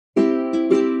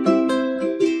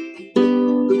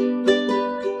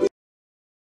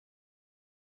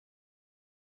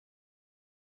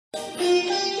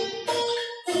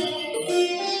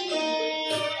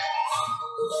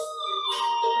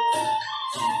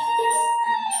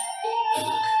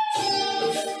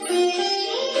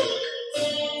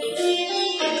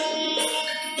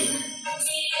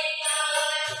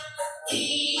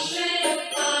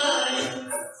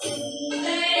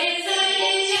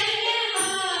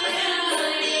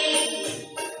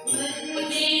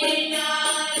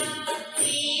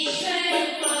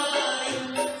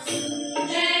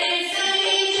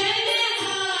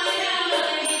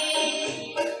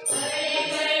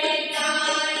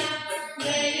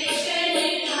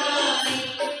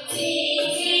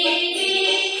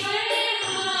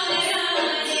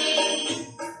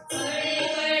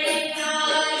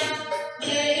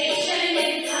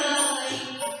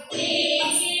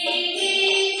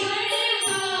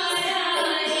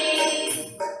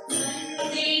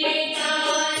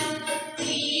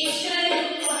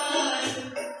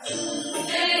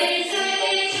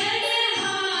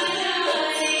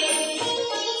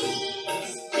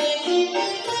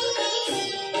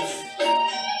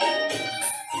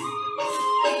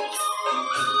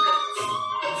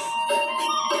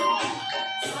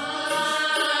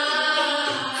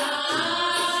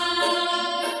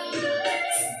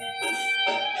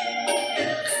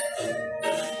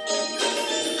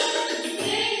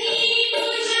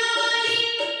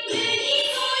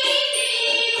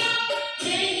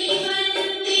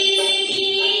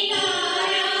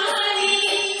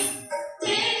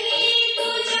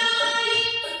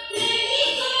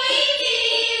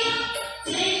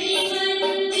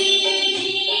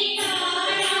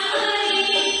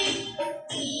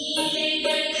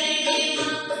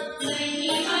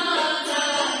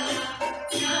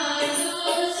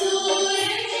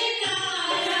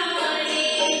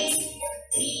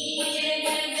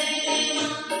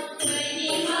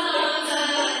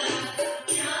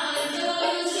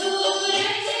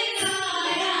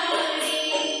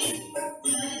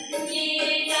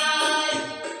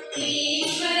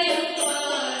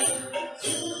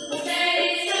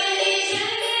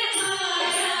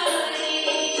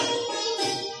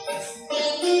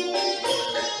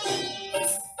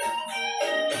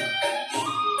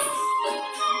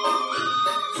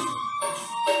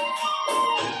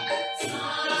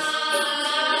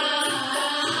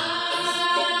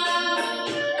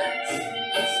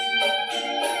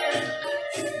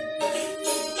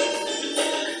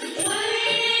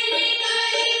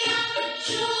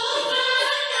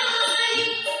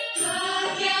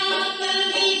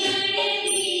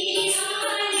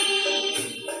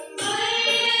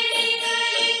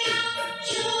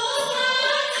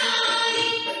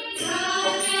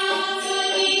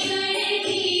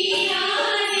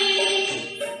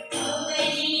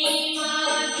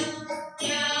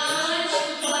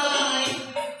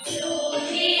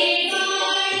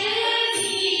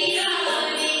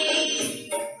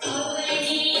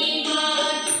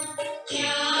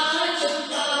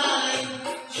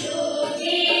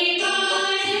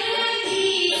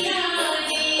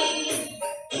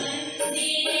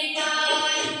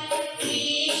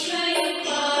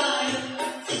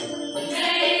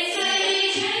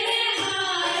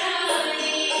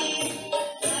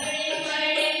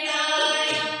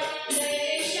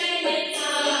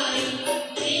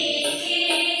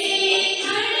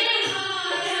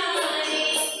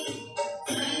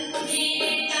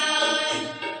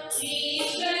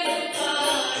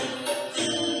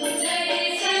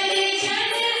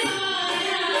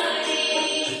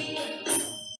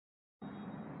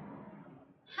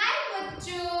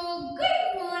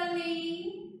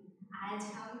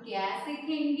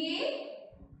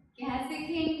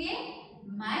लिखेंगे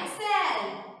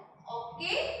myself.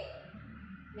 Okay,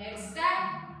 let's start.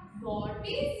 What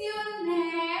is your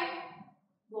name?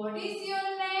 What is your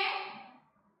name?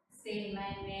 Say, my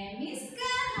name is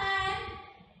Kahan.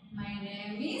 My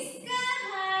name is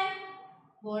Kahan.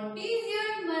 What is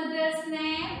your mother's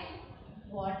name?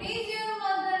 What is your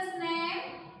mother's name?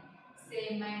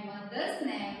 Say, my mother's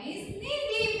name is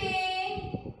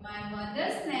Nidhi. My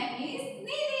mother's name is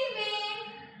Nidhi.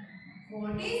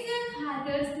 What is your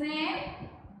father's name?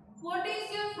 What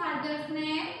is your father's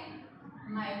name?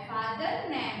 My father's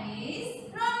name is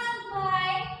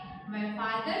Ronak. My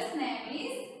father's name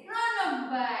is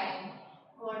Ronak.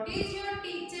 What is your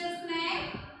teacher's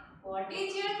name? What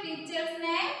is your teacher's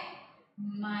name?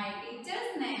 My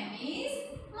teacher's name is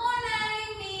Monali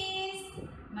Miss.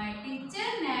 My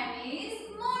teacher name is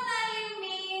Monali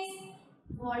Miss.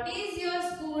 What is your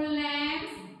school name?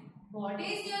 What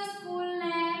is your school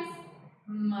name?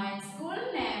 My school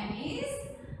name is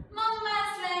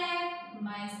Mama's Lab.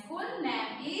 My school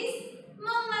name is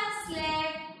Mama's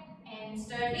Lab. And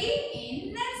study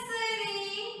in nursery.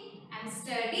 And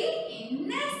study in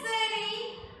nursery.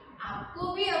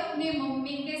 आपको भी अपने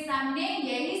mummy के सामने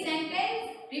यही sentence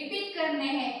repeat करने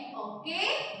हैं. Okay?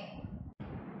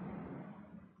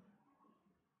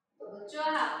 तो बच्चों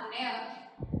आपने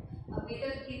अभी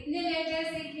तक कितने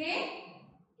लेटर सीखे?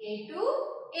 A to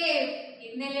F.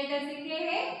 कितने लेटर सीखे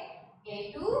हैं? A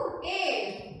to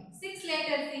F. 6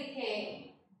 लेटर सीखे.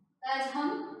 आज हम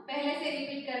पहले से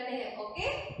रिपीट करते हैं. Okay?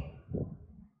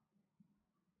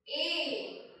 A,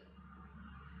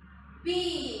 B,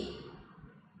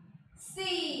 C,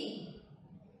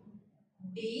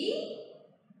 D,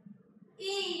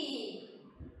 E,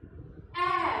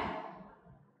 F,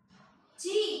 G,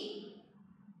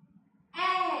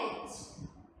 H,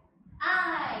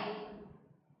 I,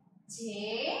 J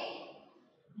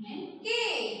and K,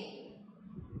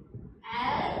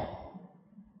 L,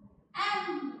 M,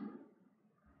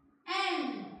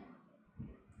 N,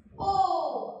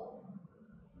 O,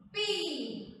 P,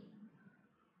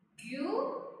 Q,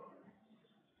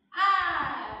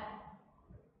 R,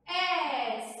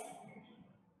 S,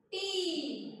 T,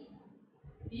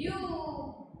 U,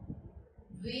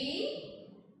 V,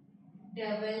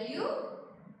 W,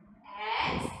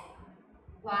 X,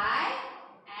 Y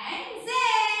and Z.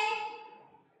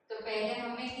 तो पहले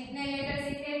हमने कितने लेटर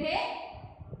सीखे थे?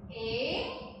 A,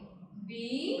 B,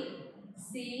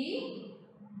 C,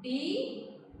 D,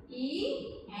 E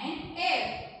and F.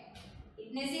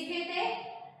 कितने सीखे थे?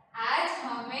 आज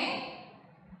हमें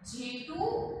G to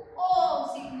O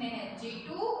सीखने हैं. G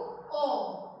to O.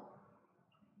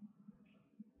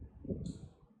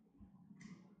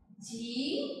 G,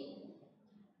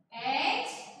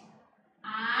 H,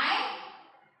 I,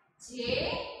 J,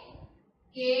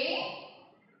 K,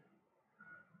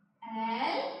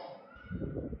 L,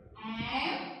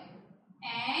 M,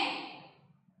 N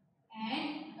and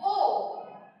O.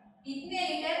 इतने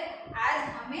लेटर आज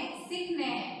हमें सीखने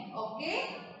हैं. ओके?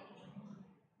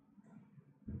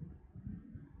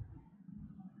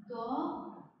 तो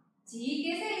G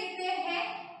कैसे लिखते हैं?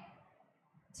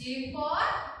 G for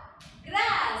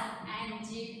grass and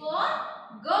G for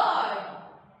God.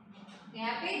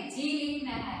 यहाँ पे G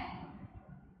लिखना है.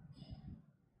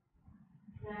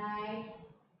 Right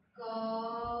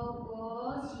curve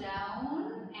goes down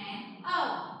and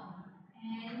up,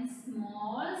 and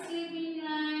small sleeping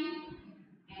line,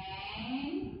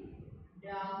 and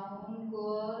down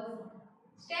goes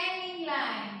standing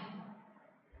line.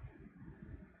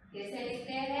 कैसे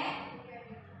लिखते हैं?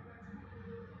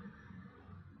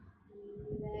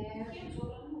 Left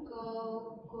go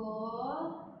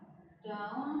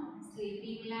down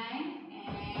sleeping line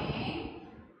and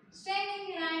standing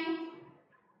line.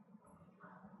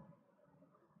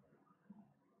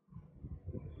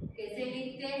 कैसे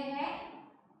लिखते हैं?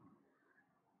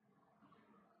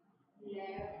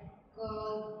 Left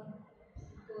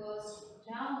goes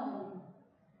down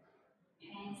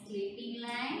and sleeping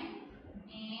line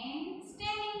and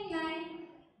standing line.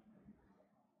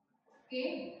 Okay.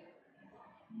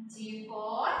 G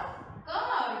for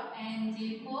God and G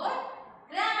for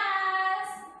grass.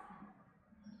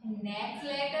 Next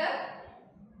letter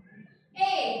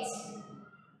H.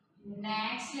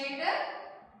 Next letter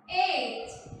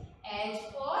H. H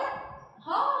for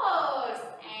horse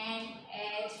and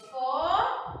H for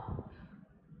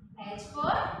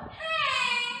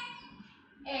hand.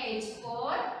 H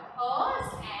for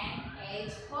horse and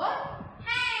H for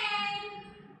hand.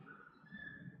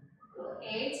 तो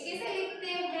H कैसे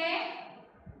लिखते हैं?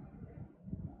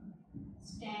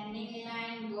 Standing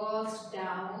line goes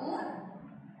down.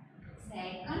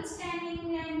 Second standing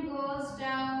line goes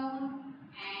down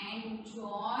and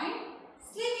join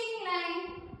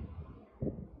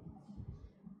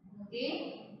okay,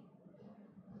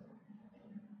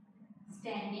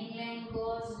 standing line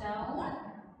goes down,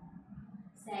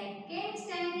 second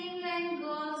standing line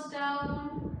goes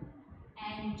down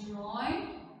and join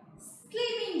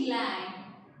sleeping line.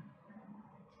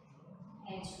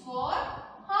 H for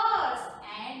horse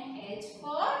and H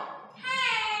for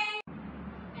hand.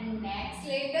 And next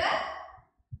letter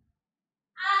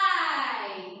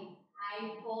I. I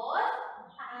for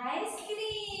ice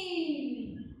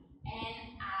cream and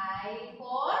I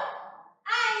for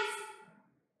ice.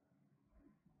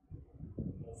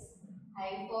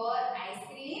 I for ice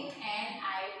cream and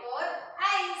I for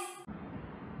ice.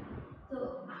 तो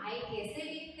I कैसे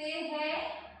लिखते हैं?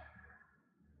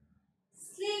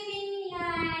 Sleeping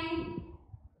line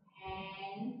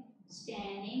and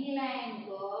standing line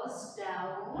goes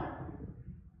down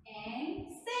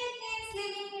and second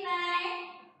sleeping line.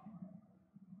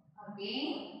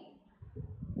 Again,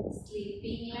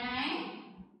 sleeping line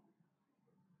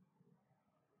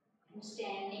and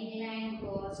standing line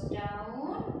goes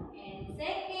down and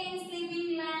second sleeping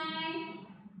line.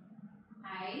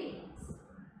 I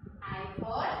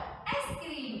for ice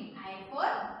cream. I for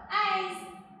ice.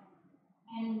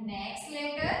 And next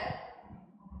letter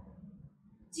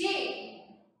J.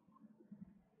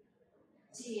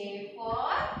 J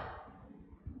for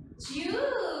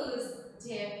juice.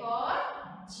 J for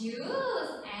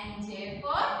juice and J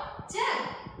for jug.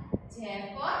 J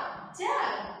for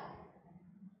jug.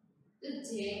 तो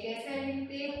J कैसे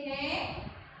लिखते हैं?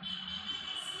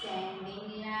 Standing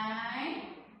line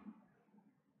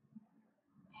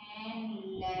and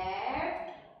left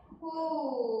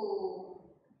hook.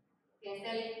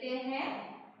 कैसे लिखते हैं?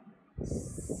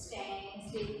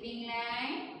 Sleeping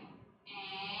line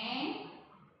and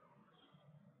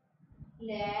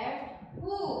left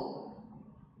hook.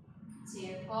 J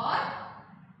for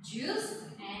juice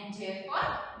and J for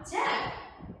jug.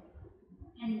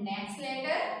 And next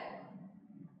letter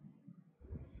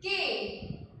K.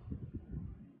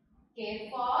 K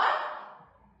for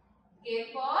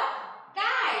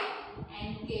kite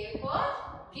and K for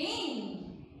king.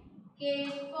 K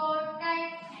for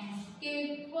kite and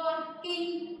K for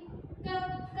king. K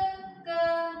k k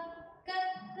k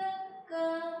k k.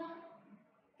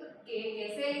 तो K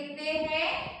कैसे लिखते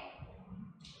हैं?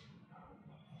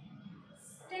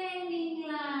 Standing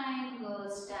line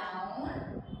goes down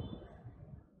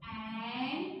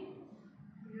and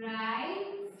right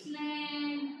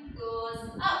slant goes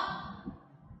up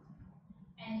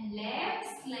and left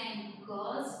slant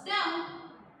goes down.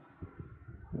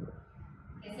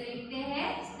 कैसे लिखते हैं?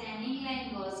 Standing line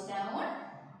goes down,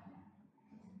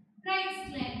 right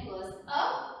slant goes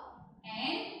up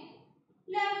and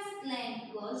left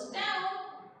slant goes down.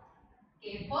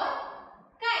 K for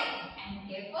kite and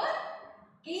K for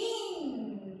king.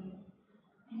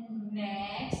 And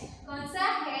next कौन सा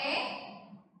है?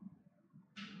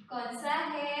 कौन सा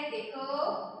है? देखो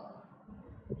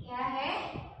क्या है?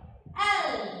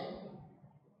 L.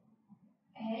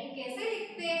 L कैसे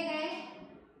लिखते हैं?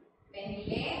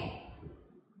 पहले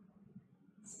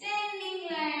standing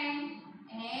line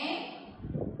and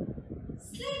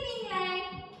sleeping line.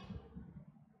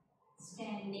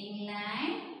 Standing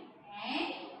line and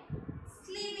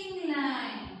sleeping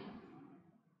line.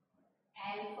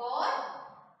 L for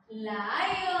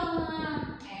lion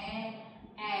and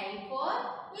L for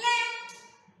lamb.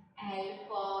 L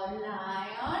for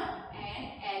lion and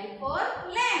L for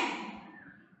lamb.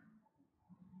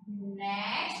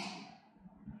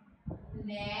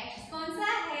 Next कौन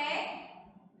सा है?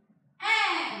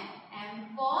 M. M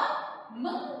for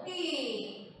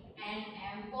monkey and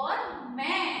M for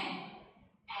man.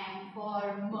 M for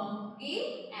monkey,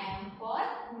 M for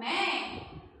man.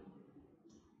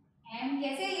 M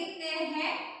कैसे लिखते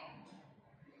हैं?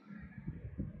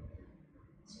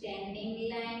 Standing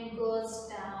line goes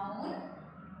down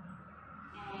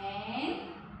and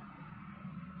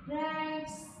right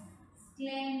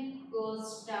slant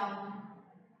goes down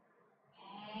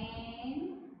and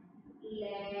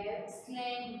left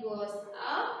slant goes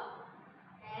up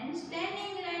and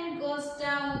standing line goes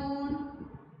down.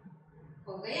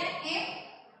 हो गया M?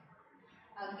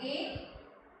 Again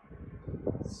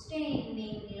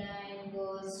standing line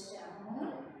goes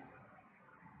down,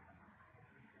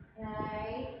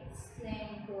 right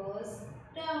slant goes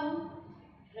down,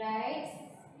 right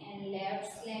and left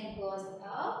slant goes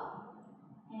up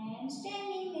and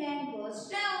standing line goes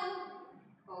down.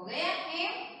 हो गया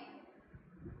M?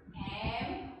 M.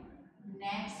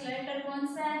 Next letter कौन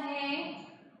सा है?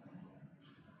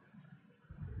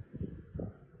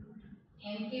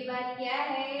 M के बाद क्या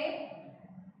है?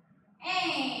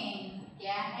 N.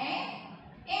 क्या है?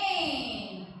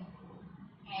 N.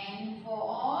 N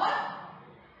for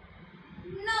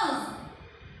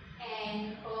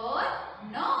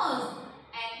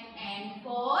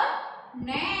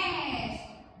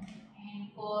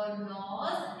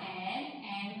nose and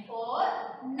N for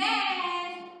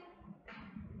nest.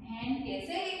 And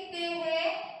कैसे लिखते हैं?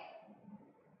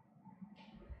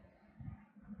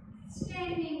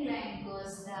 Standing line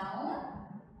goes down,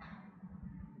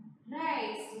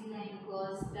 right line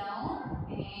goes down,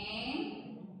 and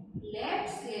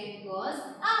left leg goes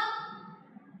up.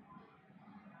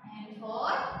 And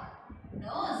for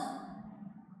nose,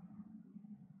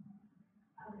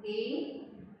 again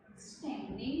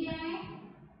standing line,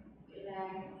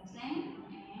 right line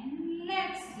and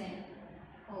left line.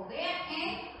 हो गया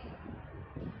and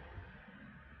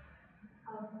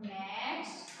अब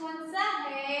next कौन सा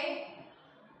है?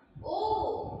 O.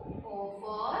 O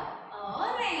for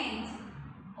orange.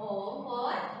 O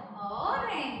for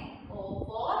orange. O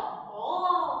for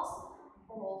ox.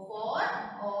 O for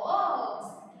ox.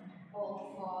 O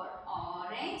for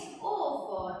orange. O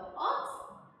for ox.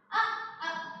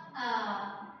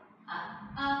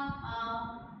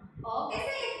 O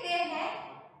कैसे लिखते हैं?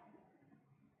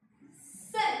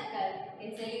 Circle.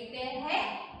 कैसे लिखते हैं?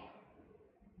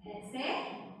 ऐसे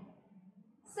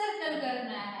सर्कल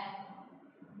करना है.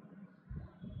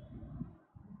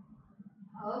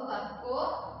 अब आपको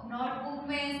नोटबुक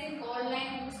में ऐसे 4 लाइन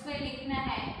बुक्स में लिखना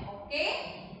है. ओके.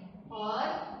 और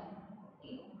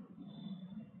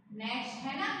नेक्स्ट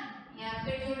है ना, यहाँ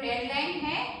पे जो रेड लाइन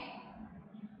है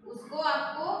उसको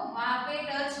आपको वहां पे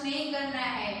टच नहीं करना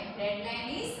है. Red line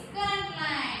is current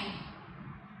line.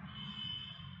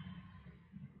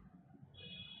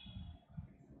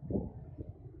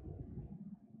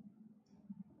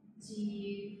 G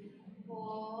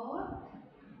for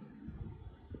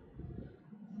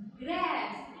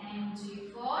grass and G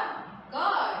for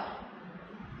God.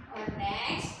 और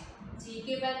नेक्स्ट G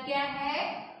के बाद क्या है?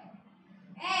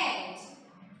 H.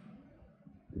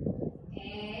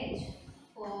 H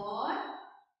for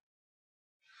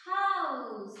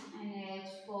house and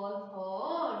H for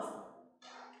horse.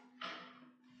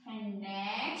 And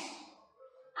next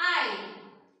I.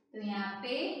 तो यहाँ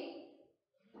पे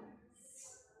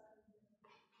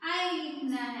आई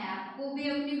लिखना है. आपको भी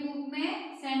अपनी बुक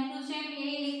में सेम टू सेम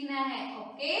यही लिखना है.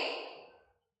 ओके.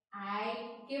 आई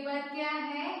के बाद क्या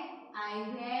है? आई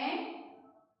वैन.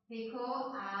 देखो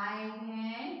आई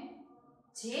van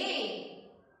J.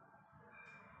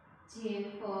 J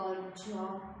for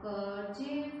joker.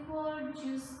 J for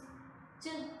juice. ज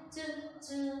ज ज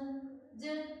ज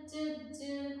ज ज.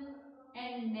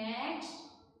 एंड नेक्स्ट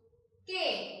के.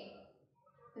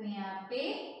 तो यहाँ पे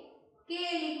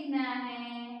के लिखना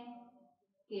है.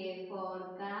 K for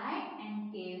kite and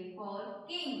K for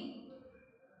king.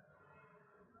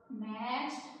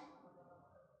 Next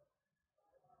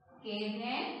K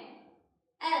then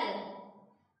L.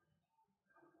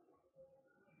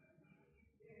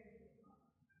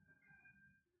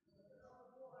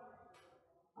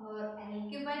 और L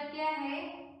के बाद क्या है?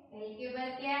 L के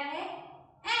बाद क्या है?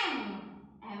 M.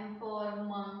 M for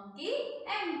monkey.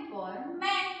 M for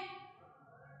man.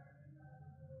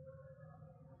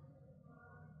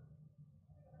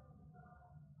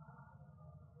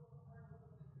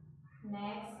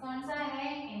 Next कौन सा है?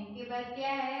 N के बाद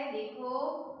क्या है? देखो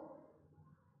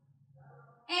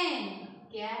N.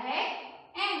 क्या है?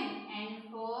 N. N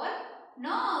for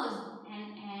nose and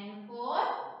N for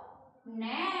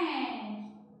nest.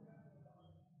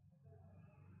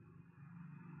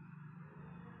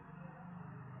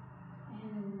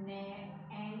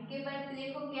 N के बाद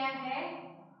देखो क्या है?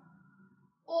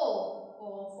 O.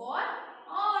 O for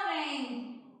orange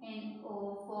and O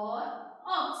for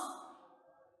ox.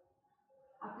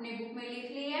 अपने बुक में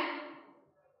लिख लिया.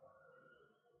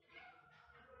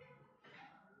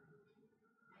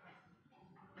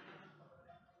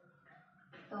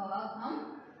 तो अब हम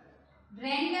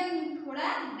थोड़ा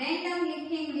रैंडम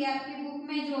लिखेंगे. आपकी बुक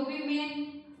में जो भी मैं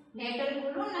लेटर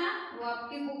बोलूं ना वो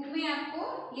आपकी बुक में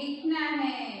आपको लिखना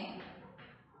है.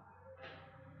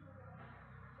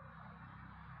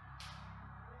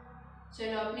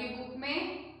 चलो अपनी बुक में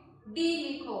डी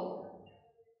लिखो.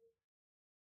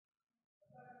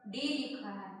 डी लिखा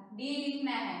है. डी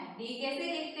लिखना है. डी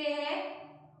कैसे लिखते हैं?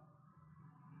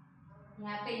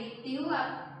 यहाँ पे लिखती हूँ.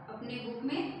 आप अपनी बुक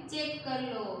में चेक कर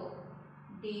लो.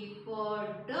 D for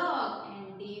dog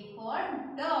and D for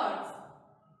dogs.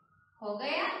 हो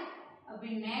गया. अभी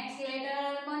नेक्स्ट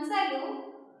लेटर कौन सा लूं?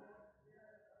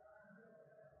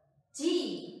 G.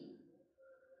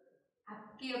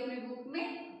 आपकी अपनी बुक में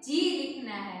G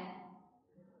लिखना है.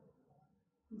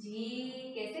 G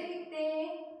कैसे लिखते हैं?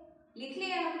 लिख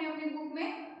लिया आपने अपनी बुक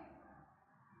में.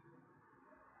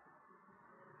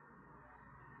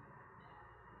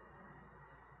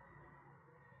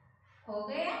 हो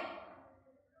गया.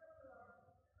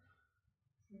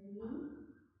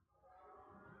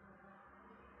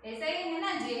 ऐसा ही है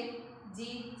ना, जे,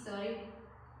 जी सॉरी।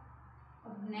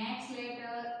 अब नेक्स्ट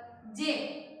लेटर जे।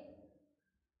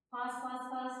 फास्ट फास्ट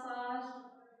फास्ट फास्ट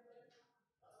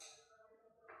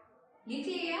लिख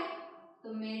लिया?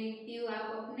 तो मैं लिखती हूँ,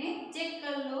 आप अपने चेक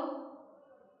कर लो।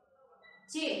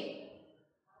 जे।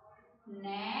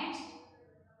 Next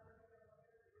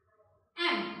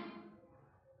M.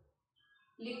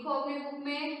 लिखो अपनी बुक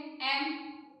में एम।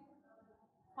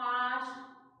 फास्ट।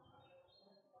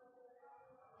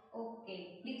 ओके,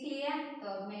 लिख लिया? तो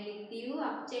अब मैं लिखती हूँ,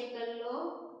 आप चेक कर लो।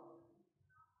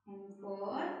 M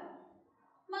for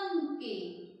monkey.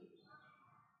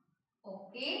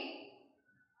 ओके,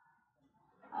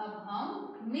 अब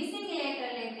हम मिसिंग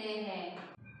लेटर लेते हैं।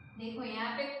 देखो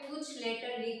यहाँ पे कुछ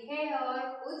लेटर लिखे और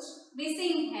कुछ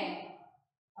मिसिंग है।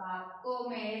 तो आपको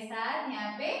मेरे साथ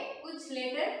यहाँ पे कुछ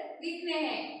लेटर लिखने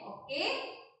हैं। ओके,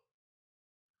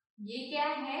 ये क्या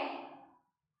है?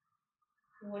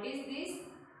 What is this?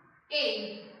 ए।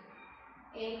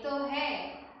 ए तो है।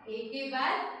 ए के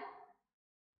बाद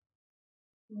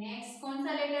नेक्स्ट कौन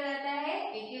सा लेटर आता है?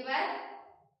 ए के बाद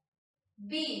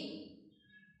बी।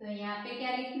 तो यहाँ पे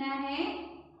क्या लिखना है?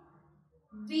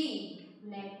 बी।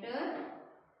 Letter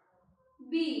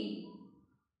B.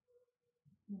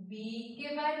 बी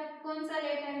के बाद कौन सा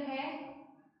लेटर है?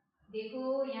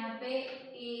 देखो यहाँ पे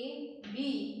ए बी।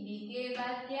 बी के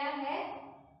बाद क्या है?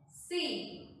 सी।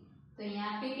 तो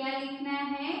यहाँ पे क्या लिखना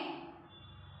है?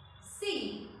 सी।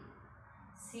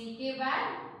 सी के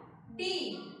बाद डी।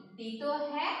 डी तो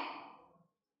है।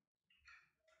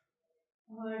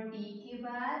 और डी के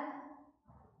बाद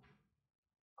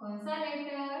कौन सा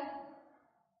लेटर?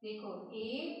 देखो ए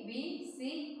बी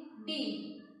सी डी।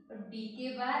 और डी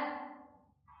के बाद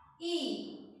ई।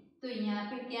 तो यहाँ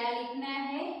पे क्या लिखना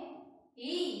है?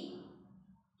 ई।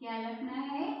 क्या लिखना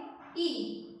है? ई।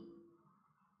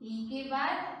 ई के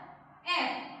बाद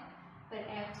एफ। पर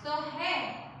एफ तो है,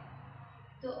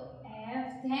 तो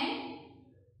एफ देन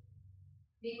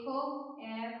देखो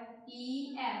F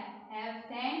E F. F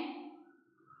then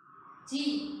जी।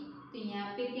 तो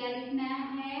यहाँ पे क्या लिखना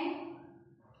है?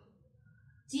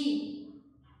 जी।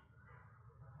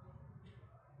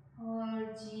 और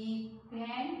जी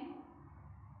देन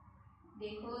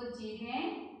देखो जी देन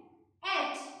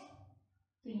एच।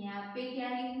 तो यहाँ पे क्या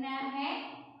लिखना है?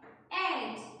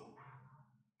 एच।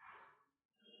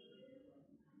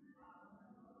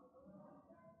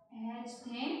 H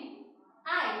then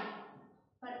I.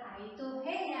 पर आई तो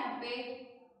है यहाँ पे।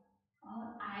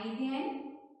 और आई देन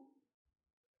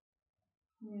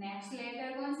नेक्स्ट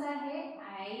लेटर कौन सा है?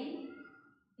 आई।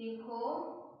 देखो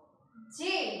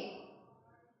जे।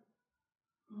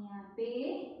 यहाँ पे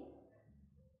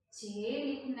जे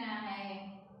लिखना है।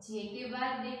 जे के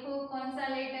बाद देखो कौन सा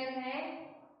लेटर है?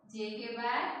 जे के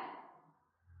बाद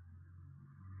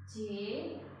जे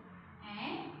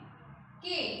एंड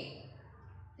के।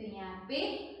 तो यहाँ पे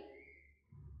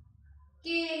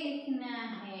के लिखना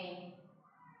है।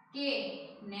 के।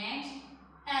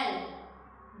 Next L.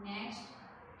 Next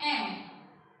M.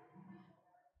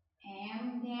 M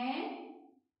then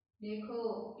देखो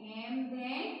एम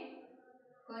देन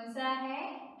कौन सा है?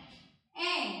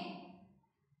 एन।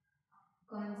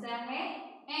 कौन सा है?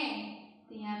 एन।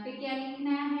 तो यहाँ पे क्या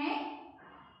लिखना है?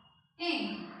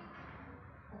 एन।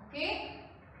 ओके,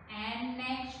 एंड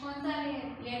नेक्स्ट कौन सा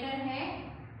लेटर है?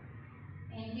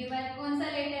 एन के बाद कौन सा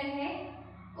लेटर है?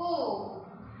 ओ।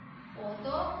 ओ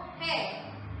तो है।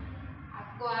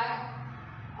 आपको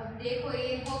अब देखो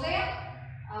ये हो गया।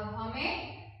 अब हमें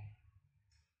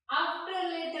आफ्टर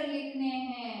लेटर लिखने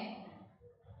हैं।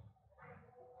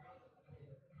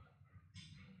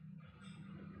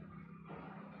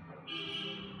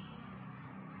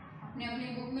 आपने अपनी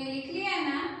बुक में लिख लिया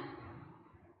ना?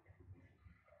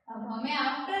 अब हमें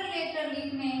आफ्टर लेटर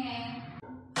लिखने हैं।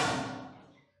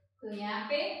 तो यहाँ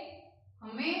पे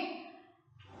हमें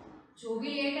जो भी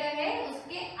लेटर है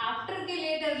उसके आफ्टर के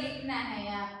लेटर लिखना है।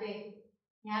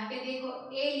 यहाँ पे देखो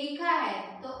ए लिखा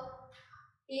है, तो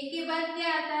ए के बाद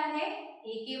क्या आता है?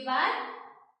 ए के बाद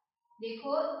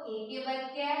देखो ए के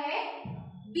बाद क्या है?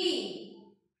 बी।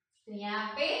 तो यहाँ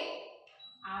पे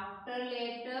आफ्टर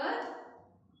लेटर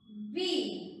बी।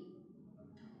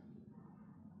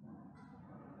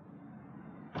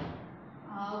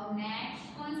 अब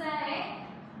नेक्स्ट कौन सा है?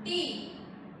 टी।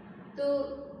 तो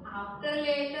आफ्टर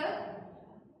लेटर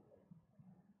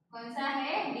कौन सा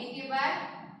है? डी के बाद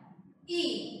ई।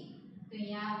 तो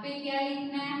यहाँ पे क्या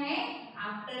लिखना है?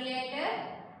 आफ्टर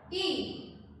लेटर ई।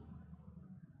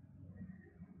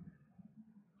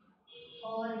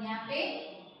 और यहाँ पे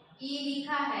ई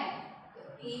लिखा है,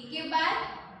 तो ई के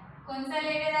बाद कौन सा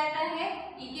लेटर आता है?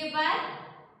 ई के बाद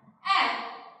एफ।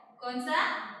 कौन सा?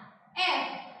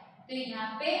 एफ। तो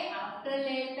यहाँ पे आफ्टर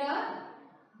लेटर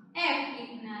एफ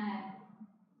लिखना है।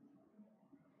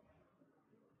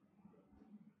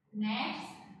 नेक्स्ट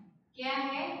क्या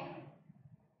है?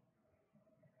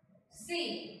 सी।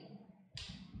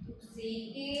 सी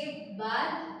के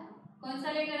बाद कौन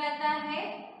सा लेटर आता है?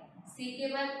 सी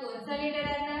के बाद कौन सा लेटर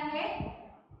आता है?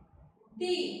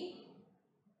 डी।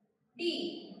 टी।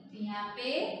 यहाँ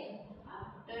पे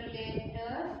after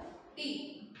letter T.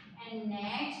 And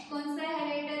next कौन सा है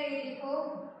लेटर? ये देखो,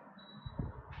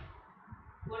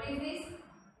 what is this?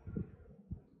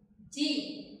 Ji.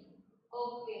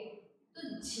 Okay, तो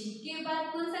जी के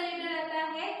बाद कौन सा लेटर आता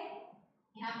है?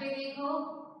 यहाँ पे देखो,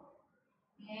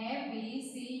 A B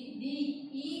C D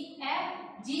E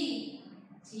F G.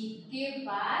 जी के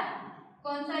बाद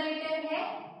कौन सा लेटर है?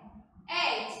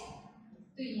 एच।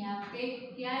 तो यहाँ पे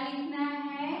क्या लिखना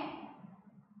है?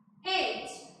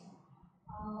 एच।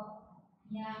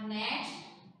 यहाँ नेक्स्ट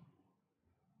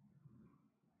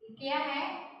क्या है?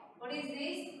 What is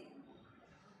this?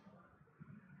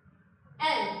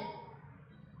 L.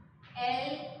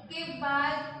 L के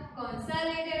बाद कौन सा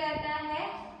लेटर आता है?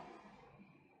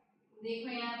 देखो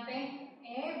यहाँ पे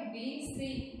A B C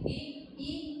D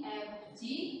E F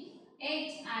G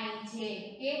H I जे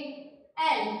के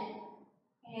एल।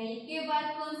 एल के बाद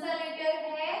कौन सा लेटर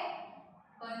है?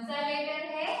 कौन सा लेटर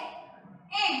है?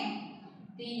 एम।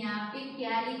 तो यहाँ पे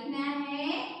क्या लिखना है?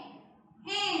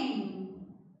 एम।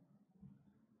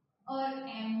 और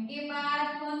एम के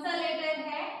बाद कौन सा लेटर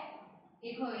है?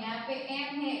 देखो यहाँ पे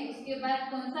एम है, उसके बाद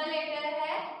कौन सा लेटर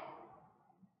है?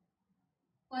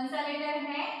 कौन सा लेटर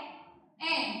है?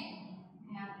 एन।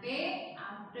 यहाँ पे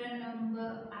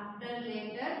आफ्टर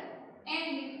लेटर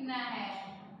एन लिखना है।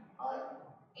 और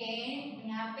एन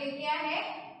यहाँ पे क्या है?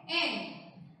 एन।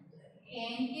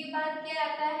 एन के बाद क्या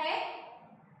आता है?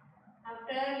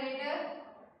 आफ्टर लेटर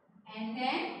एंड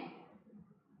देन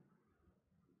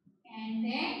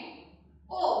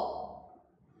ओ।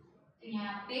 तो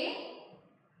यहाँ पे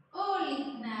ओ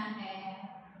लिखना है।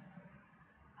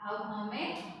 अब हमें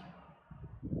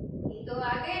ये तो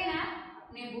आ गए ना,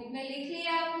 अपने बुक में लिख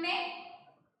लिया आपने।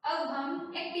 अब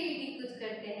हम एक्टिविटी कुछ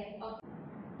करते हैं।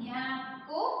 यहाँ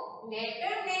आपको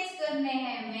लेटर मैच करने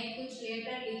हैं। मैं कुछ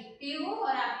लेटर लिखती हूँ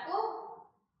और आपको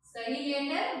सही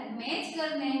लेटर मैच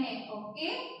करने हैं। Okay,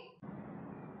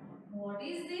 what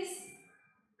is this?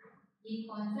 ये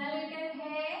कौन सा लेटर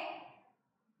है?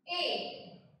 ए।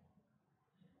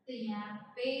 तो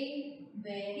यहाँ पे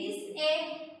where is a?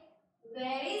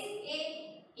 Where is a?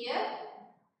 Here?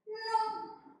 No.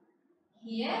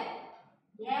 Here?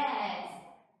 Yes.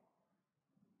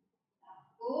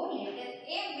 आपको लेटर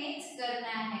ए मिक्स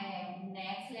करना है।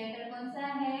 नेक्स्ट लेटर कौन सा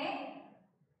है?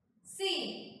 सी।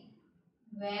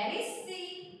 Where is C?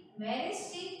 Where is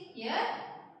C? Here?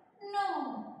 No.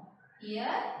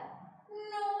 Here?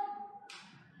 No.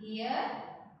 Here?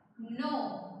 No.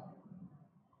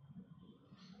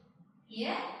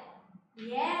 Here?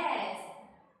 Yes.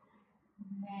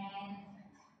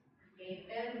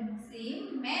 Letter C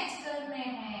match करने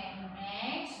हैं।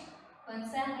 Next कौन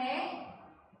सा है?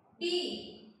 D.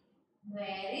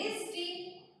 Where is D?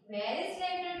 Where is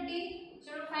letter D?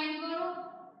 चलो फाइंड करो,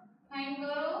 फाइंड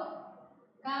करो।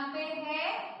 कहाँ पे है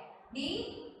D?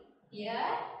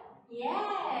 Here?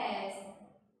 Yes.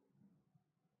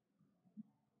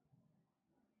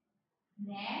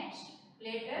 Next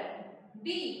letter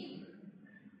B.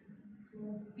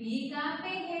 B कहाँ पे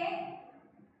है?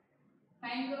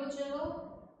 फाइंड करो चलो।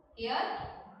 Here?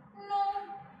 No.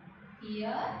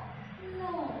 Here?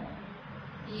 No.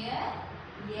 Here?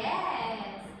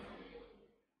 Yes.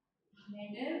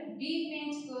 Letter B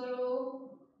match करो।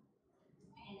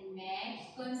 एंड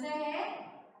नेक्स्ट कौन सा है?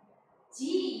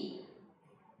 जी।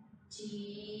 जी।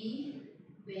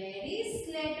 Where is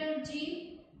letter ji?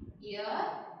 Here?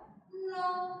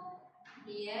 No.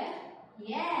 Here?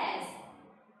 Yes.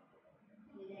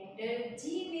 Letter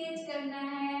ji match करना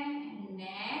है।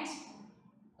 नेक्स्ट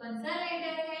कौन सा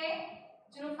लेटर है?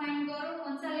 चलो फाइंड करो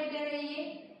कौन सा लेटर है ये?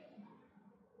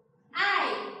 आई।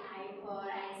 I for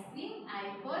ice cream, I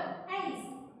for ice.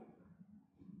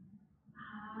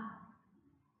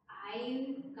 आई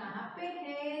कहाँ पे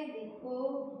है? देखो,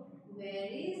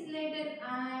 where is letter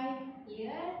I?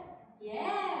 Here?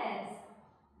 Yes.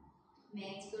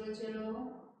 Match करो चलो।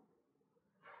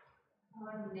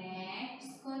 और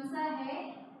नेक्स्ट कौन सा है?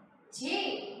 जे।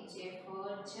 J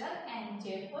for jug and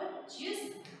J for juice.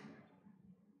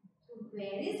 So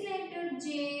where is letter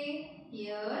J?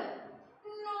 Here?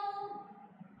 No.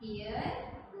 Here?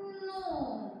 No.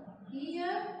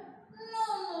 Here? No,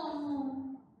 no,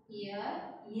 no. Here?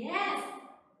 Yes.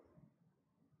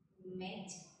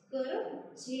 Match करो।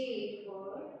 J for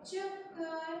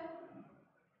joker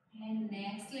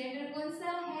next letter कौन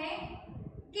सा है?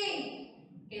 के.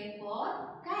 K for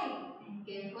kite and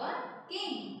K for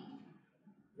king.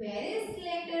 Where is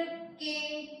letter K?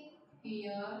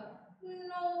 Here,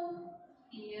 no.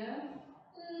 Here,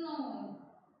 no.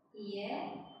 Here,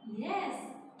 yes.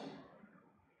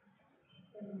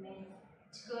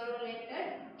 Match करो letter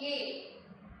K.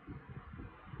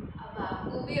 अब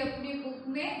आपको भी अपनी बुक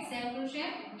में सेम टू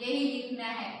सेम यही लिखना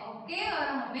है, ओके? और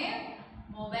हमें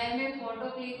मोबाइल में फोटो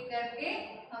क्लिक करके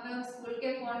हमें स्कूल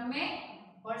के फोन में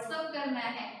व्हाट्सएप करना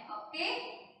है, ओके?